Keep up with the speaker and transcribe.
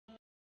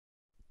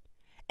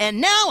And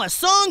now a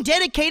song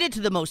dedicated to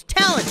the most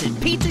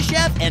talented pizza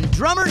chef and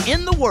drummer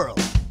in the world,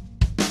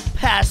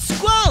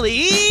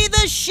 Pasquale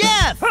the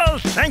Chef. Oh,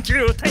 thank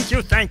you, thank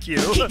you, thank you.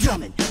 Keep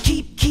drumming,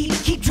 keep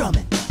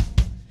drumming.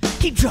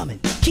 Keep drumming,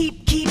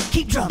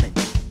 keep drumming.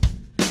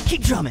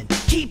 Keep drumming,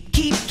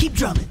 keep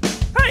drumming.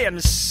 I am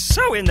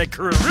so in the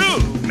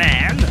groove,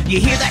 man.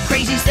 You hear that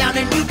crazy sound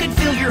and you can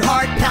feel your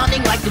heart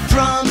pounding like the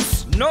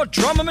drums. No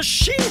drummer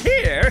machine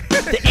here.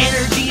 The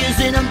energy is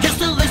in them just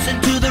to listen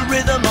to the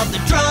rhythm of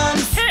the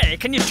drums. Hey,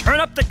 can you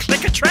turn up the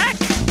clicker track?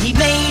 He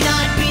may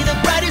not be the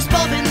brightest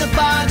bulb in the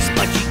box,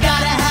 but you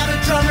gotta have a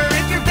drummer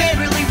if your band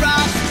really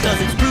rocks. Cause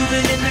it's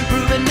proven in the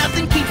groove and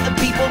nothing keeps the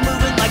people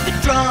moving like the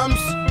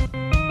drums.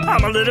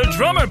 I'm a little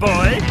drummer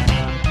boy.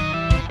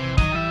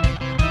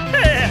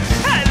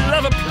 I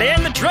love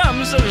playing the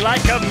drums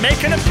like I'm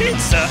making a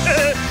pizza.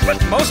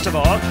 But most of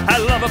all, I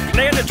love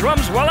playing the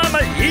drums while I'm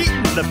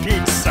eating the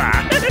pizza.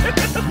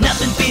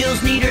 Nothing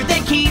feels neater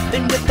than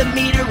keeping with the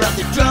meter of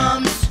the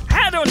drums.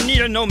 I don't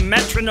need no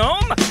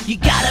metronome. You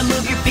gotta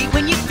move your feet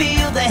when you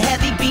feel the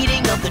heavy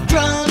beating of the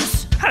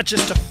drums.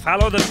 Just to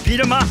follow the beat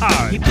of my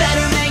heart. You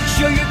better make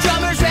sure your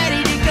drummer's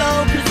ready to go,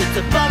 cause it's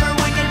a bummer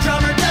when your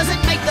drummer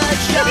doesn't make the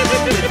show.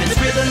 If it's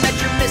rhythm that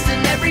you're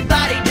missing,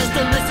 everybody just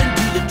to listen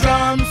to the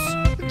drums.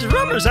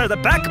 Drummers are the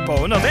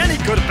backbone of any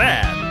good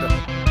band.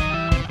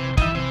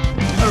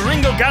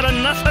 Ringo got a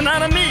nothing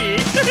out of me.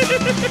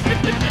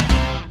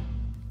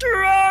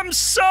 Drum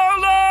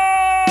solo!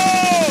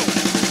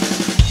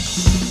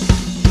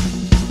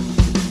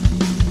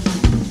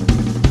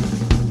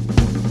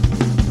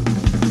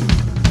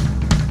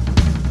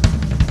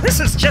 This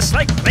is just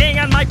like playing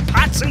on my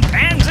pots and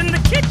pans in the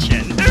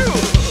kitchen. Ooh.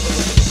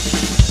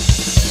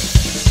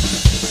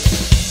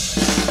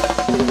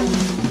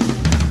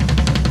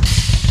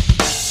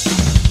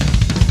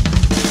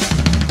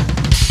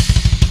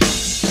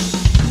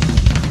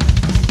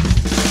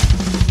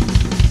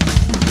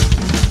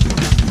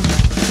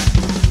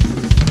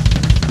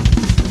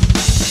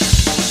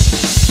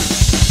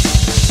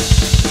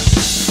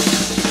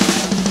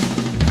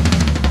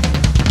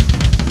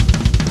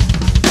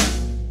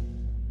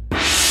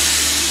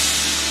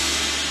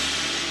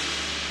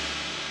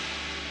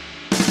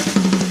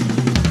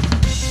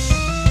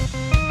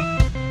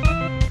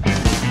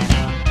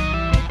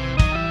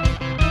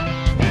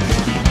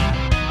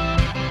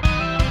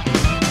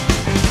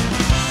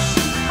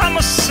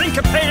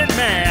 Syncopated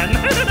man.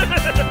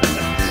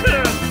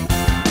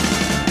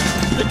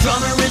 The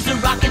drummer is a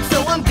rockin',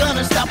 so I'm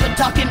gonna stop and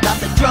talking about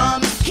the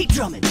drums. Keep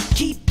drumming,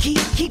 keep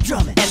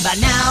drumming. And by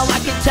now I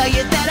can tell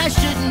you that I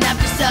shouldn't have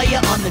to sell you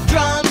on the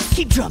drums.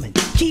 Keep drumming,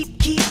 keep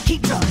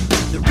drumming.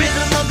 The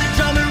rhythm of the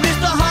drummer is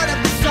the heart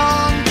of the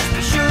song. Just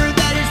be sure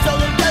that his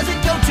solo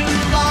doesn't go too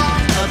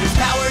long. Of his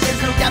power,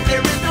 there's no doubt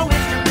there is no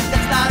instrument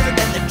that's louder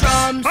than the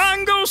drums.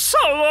 Bongo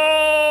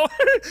solo!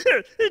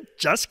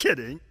 Just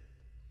kidding.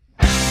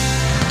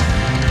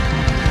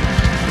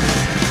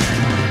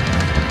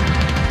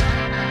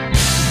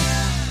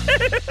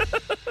 Ha ha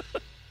ha!